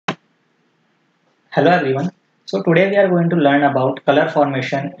Hello everyone. So today we are going to learn about color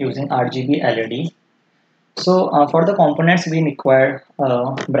formation using RGB LED. For the components we require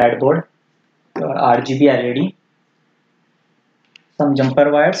breadboard, RGB LED, some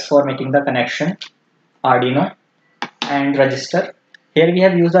jumper wires for making the connection, Arduino and resistor. Here we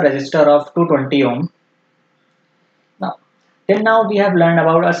have used a resistor of 220 ohm. Now, till now we have learned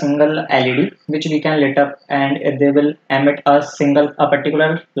about a single LED which we can lit up and they will emit a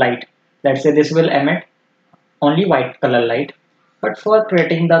particular light. Let's say this will emit only white color light, but for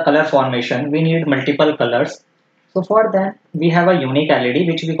creating the color formation we need multiple colors. So for that we have a unique LED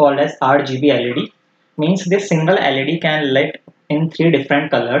which we call as RGB LED. Means this single LED can light in three different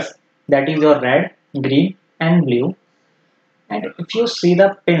colors, that is your red, green and blue. And if you see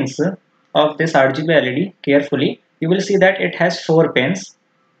the pins of this RGB LED carefully, you will see that it has 4 pins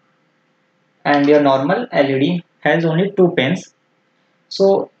and your normal LED has only 2 pins.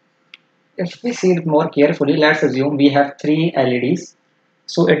 So if we see it more carefully, let's assume we have 3 LEDs.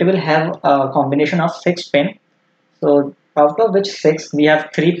 So it will have a combination of 6 pins. So out of which 6 we have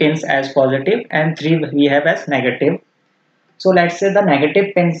 3 pins as positive and 3 we have as negative. So let's say the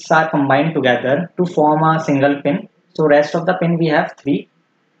negative pins are combined together to form a single pin. So rest of the pin we have 3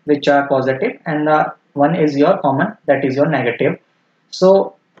 which are positive and the one is your common, that is your negative.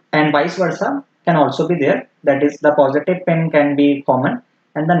 So and vice versa can also be there, that is the positive pin can be common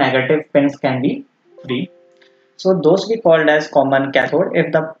and the negative pins can be free. So those we called as common cathode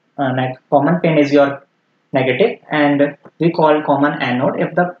if the common pin is your negative, and we call common anode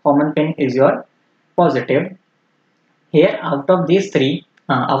if the common pin is your positive. Here out of these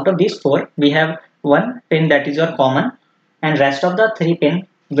 4 we have one pin that is your common and rest of the 3 pin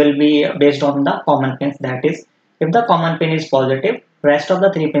will be based on the common pins, that is if the common pin is positive rest of the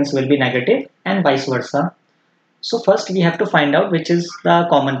 3 pins will be negative and vice versa. So first we have to find out which is the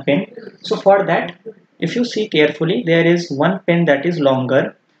common pin. So for that, if you see carefully, there is one pin that is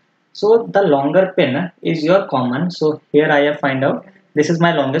longer. So the longer pin is your common. So here I have find out this is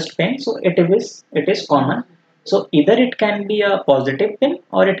my longest pin. So it is common. So either it can be a positive pin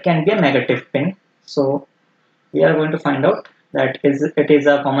or it can be a negative pin. So we are going to find out that it is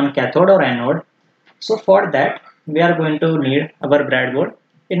a common cathode or anode. So for that we are going to need our breadboard.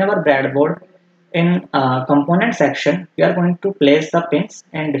 In our breadboard, in component section we are going to place the pins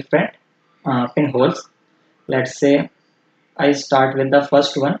in different pin holes. Let's say I start with the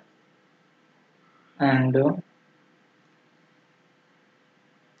first one and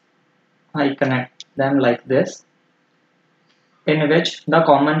I connect them like this, in which the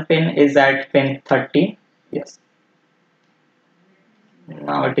common pin is at pin 13. Yes,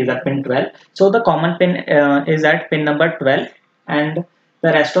 now it is at pin 12. So the common pin is at pin number 12 and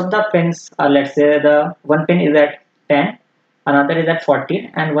the rest of the pins are, let's say the one pin is at 10, another is at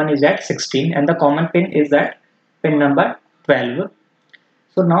 14 and one is at 16 and the common pin is at pin number 12.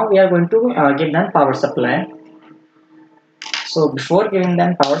 So now we are going to give them power supply. So before giving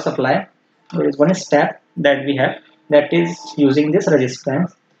them power supply, there is one step that we have, that is using this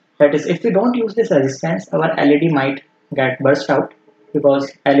resistance. That is, if we don't use this resistance, our LED might get burst out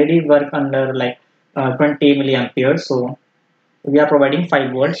because LED work under like 20 milliamperes. So we are providing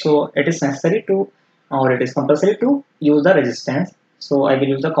 5 volts. So it is necessary to, or it is compulsory to use the resistance. So I will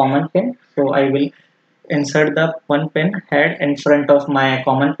use the common pin. So I will insert the one pin head in front of my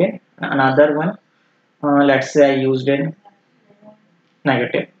common pin. Another one, let's say I used in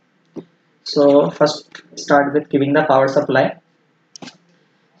negative. So first start with giving the power supply.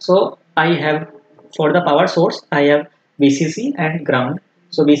 So I have, for the power source I have VCC and ground.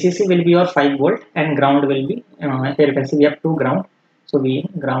 So VCC will be your 5 volt and ground will be here you can see we have 2 ground. So we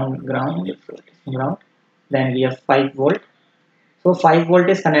ground, then we have 5 volt. So 5 volt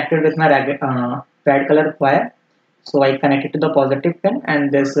is connected with my red color wire. So I connect it to the positive pin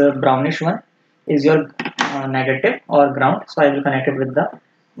and this brownish one is your negative or ground. So I will connect it with the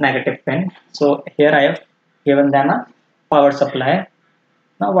negative pin. So here I have given them a power supply.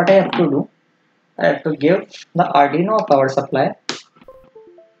 Now what I have to do, I have to give the Arduino a power supply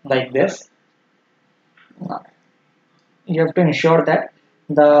like this. You have to ensure that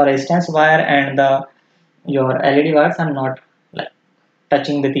the resistance wire and your LED wires are not like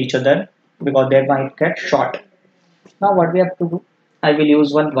touching with each other because they might get short. Now what we have to do, I will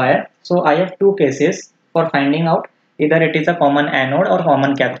use one wire. So I have 2 cases for finding out either it is a common anode or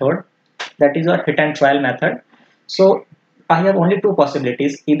common cathode, that is your hit and trial method. So I have only 2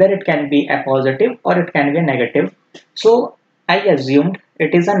 possibilities, either it can be a positive or it can be a negative. So I assumed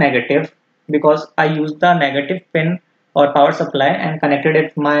it is a negative because I used the negative pin or power supply and connected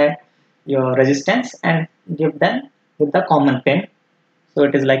it my your resistance and give them with the common pin. So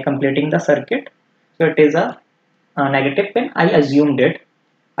it is like completing the circuit. So it is a negative pin. I assumed it.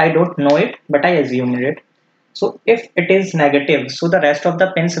 I don't know it, but I assumed it. So if it is negative, so the rest of the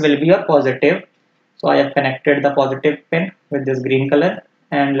pins will be your positive. So I have connected the positive pin with this green color,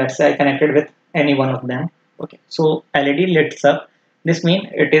 and let's say I connected with any one of them. Okay, so LED lights up. This means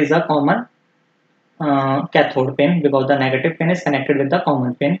it is a common cathode pin because the negative pin is connected with the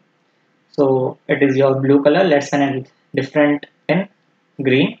common pin. So it is your blue color. Let's connect with different pin,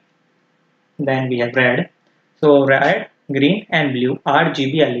 green. Then we have red. So red, green, and blue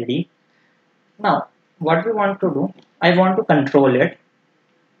RGB LED. Now, what we want to do, I want to control it.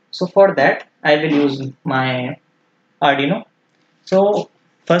 So for that, I will use my Arduino. So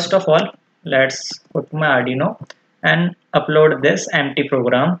first of all, let's go to my Arduino and upload this empty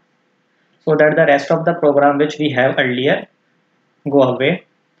program so that the rest of the program which we have earlier go away.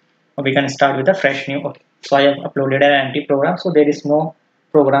 We can start with a fresh new. Okay. So I have uploaded an empty program, so there is no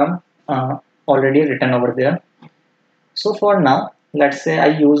program already written over there. So for now, let's say I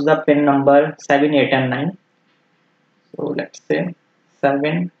use the pin number 7, 8 and 9. So let's say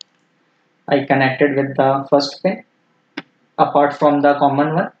 7, I connected with the first pin apart from the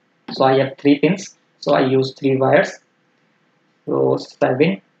common one. So I have 3 pins. So I use 3 wires. So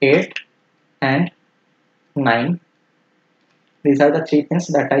 7, 8 and 9. These are the 3 pins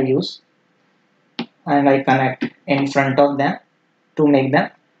that I use, and I connect in front of them to make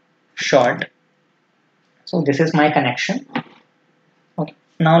them short. So this is my connection. Okay.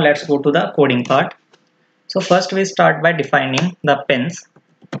 Now let's go to the coding part. So first we start by defining the pins.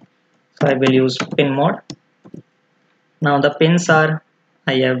 So I will use pin mode. Now the pins are,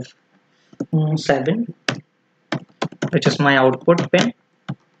 I have 7, which is my output pin.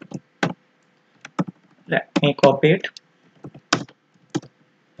 Let me copy it.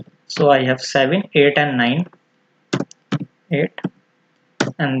 So I have 7, 8 and 9. 8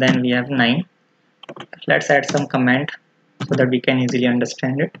 and then we have 9. Let's add some comment so that we can easily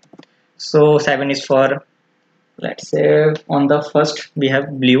understand it. So 7 is for, let's say on the first we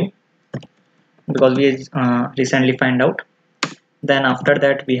have blue because we recently find out. Then after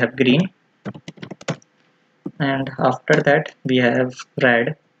that we have green, and after that we have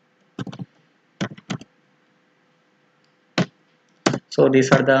red. So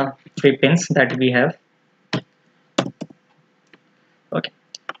these are the 3 pins that we have. Okay,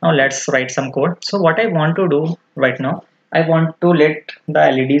 now let's write some code. So what I want to do right now, I want to let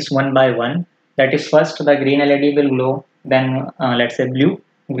the LEDs one by one. That is, first the green LED will glow, then let's say blue,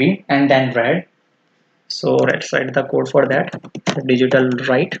 green, and then red. So let's write the code for that. Digital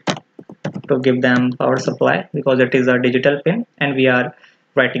write to give them power supply because it is a digital pin and we are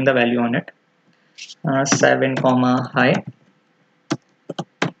writing the value on it. 7 comma high.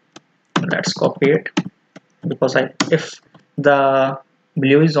 Let's copy it because if the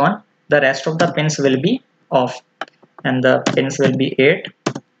blue is on, the rest of the pins will be off, and the pins will be 8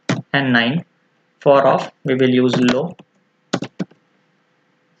 and 9. For off we will use low.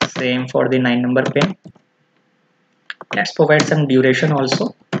 Same for the 9 number pin. Let's provide some duration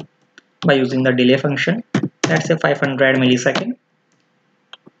also by using the delay function. Let's say 500 millisecond.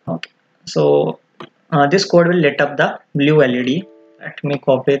 Okay, so this code will light up the blue LED. Let me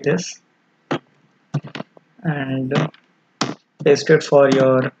copy this and paste it for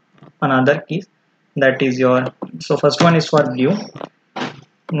your another key, that is your, so first one is for blue,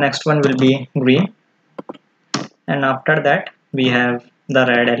 next one will be green, and after that we have the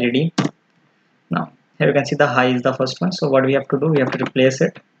red LED. Now here you can see the high is the first one, so what we have to do, we have to replace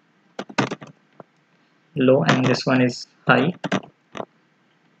it low, and this one is high,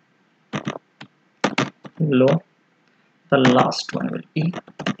 low, the last one will be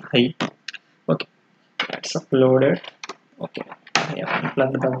high. Okay, let's upload it. Okay, I have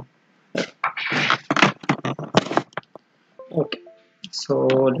unplugged the, okay, so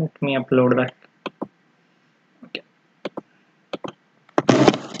let me upload that. Okay,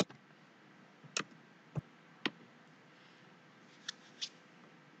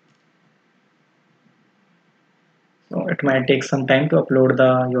 so it might take some time to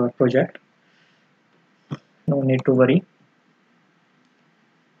upload your project. No need to worry.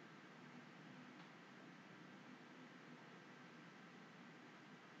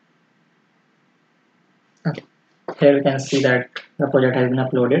 Okay, here you can see that the project has been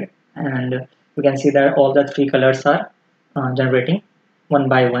uploaded, and you can see that all the 3 colors are generating one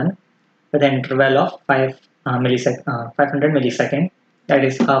by one with an interval of 500 millisecond, that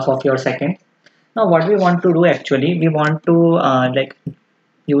is half of your second. Now what we want to do, actually we want to like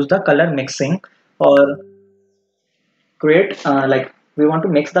use the color mixing or create like we want to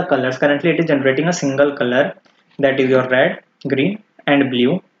mix the colors. Currently it is generating a single color, that is your red, green and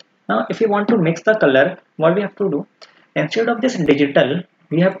blue. Now if we want to mix the color, what we have to do, instead of this digital,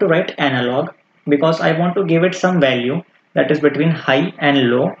 we have to write analog, because I want to give it some value that is between high and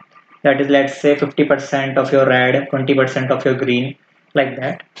low. That is, let's say 50% of your red, 20% of your green, like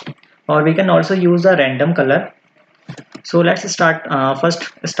that. Or we can also use a random color. So let's start first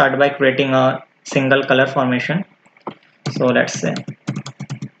start by creating a single color formation. So let's say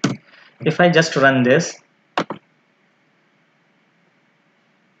if I just run this,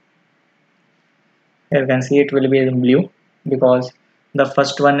 you can see it will be in blue because the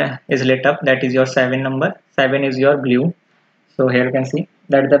first one is lit up, that is your 7 number. 7 is your blue. So here you can see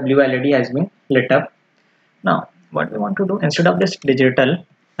that the blue LED has been lit up. Now what we want to do, instead of this digital,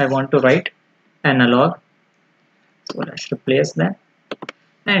 I want to write analog. So let's replace that.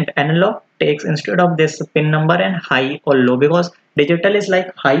 And analog takes, instead of this pin number and high or low, because digital is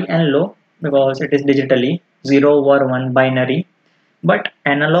like high and low because it is digitally 0 or 1 binary, but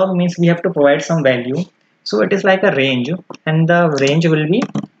analog means we have to provide some value. So it is like a range, and the range will be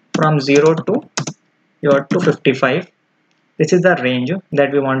from 0 to your 255. This is the range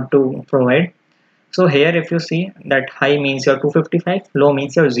that we want to provide. So here if you see that high means your 255, low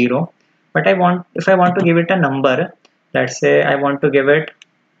means your 0. But if I want to give it a number, let's say I want to give it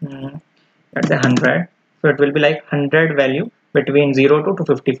let's say 100. So it will be like 100 value between 0 to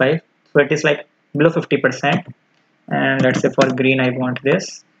 255. So it is like below 50%. And let's say for green I want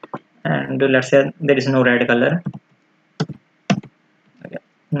this, and let's say there is no red color. Okay.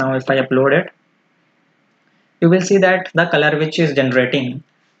 Now if I upload it, you will see that the color which is generating,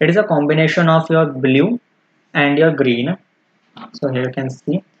 it is a combination of your blue and your green. So here you can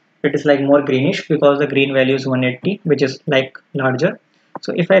see it is like more greenish because the green value is 180, which is like larger.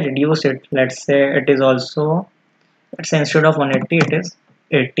 So if I reduce it, let's say it is also, let's say instead of 180 it is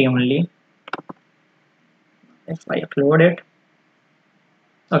 80 only. If I upload it,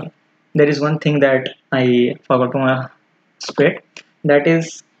 okay, there is one thing that I forgot to split, that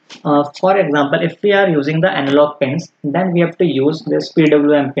is for example, if we are using the analog pins, then we have to use this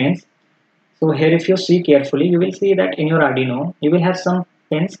PWM pins. So here if you see carefully, you will see that in your Arduino you will have some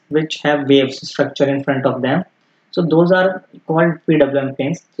pins which have waves structure in front of them. So those are called PWM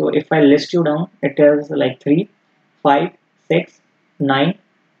pins. So if I list you down, it is like 3, 5, 6, 9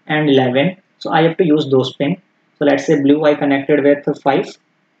 and 11. So I have to use those pins. So let's say blue I connected with 5.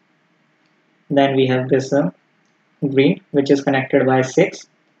 Then we have this green which is connected by 6.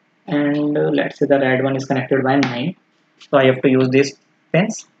 And let's say the red one is connected by 9. So I have to use these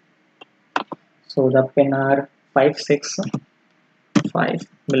pins. So the pin are 5, 6, 5,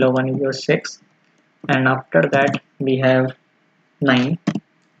 below 1 is your 6, and after that we have 9.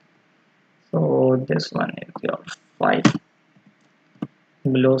 So this one is your 5,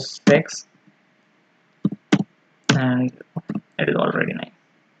 below 6, and it is already 9.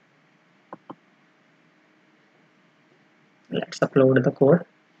 Let's upload the code.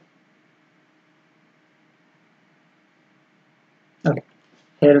 Okay,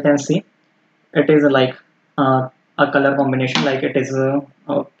 here you can see it is like a color combination, like it is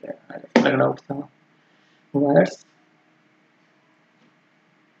okay, I plugged out the wires.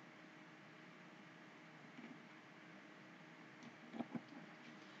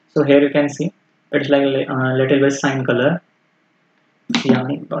 So here you can see it's like a little bit cyan color,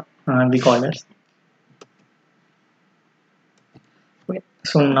 cyan, we call it. Okay.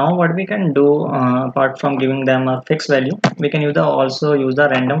 So now what we can do, apart from giving them a fixed value, we can also use the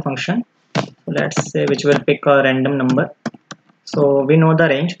random function. Let's say which will pick a random number. So we know the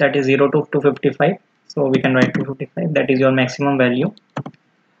range, that is 0 to 255. So we can write 255, that is your maximum value.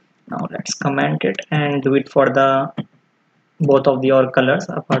 Now let's comment it and do it for the both of your colors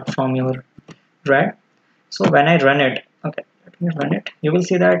apart from your red. So when I run it, okay, let me run it, you will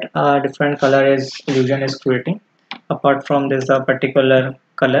see that different color illusion is creating apart from this particular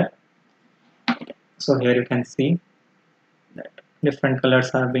color. So here you can see that different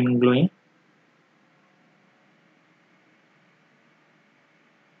colors are being glowing.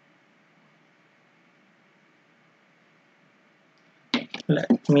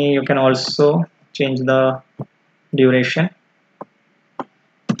 You can also change the duration.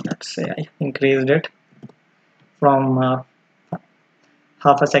 Let's say I increased it from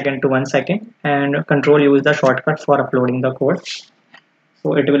half a second to 1 second, and control use the shortcut for uploading the code,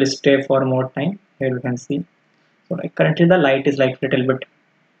 so it will stay for more time. Here you can see, so like currently the light is like little bit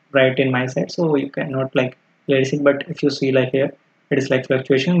bright in my side, so you cannot like clearly see, but if you see like here it is like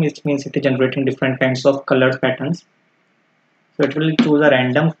fluctuation, which means it is generating different kinds of color patterns. So it will choose a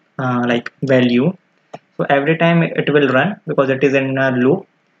random like value. So every time it will run, because it is in a loop,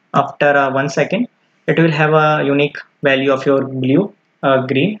 after 1 second it will have a unique value of your blue, a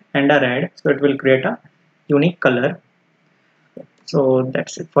green and a red, so it will create a unique color. So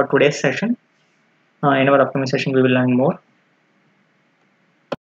that's it for today's session. In our upcoming session we will learn more.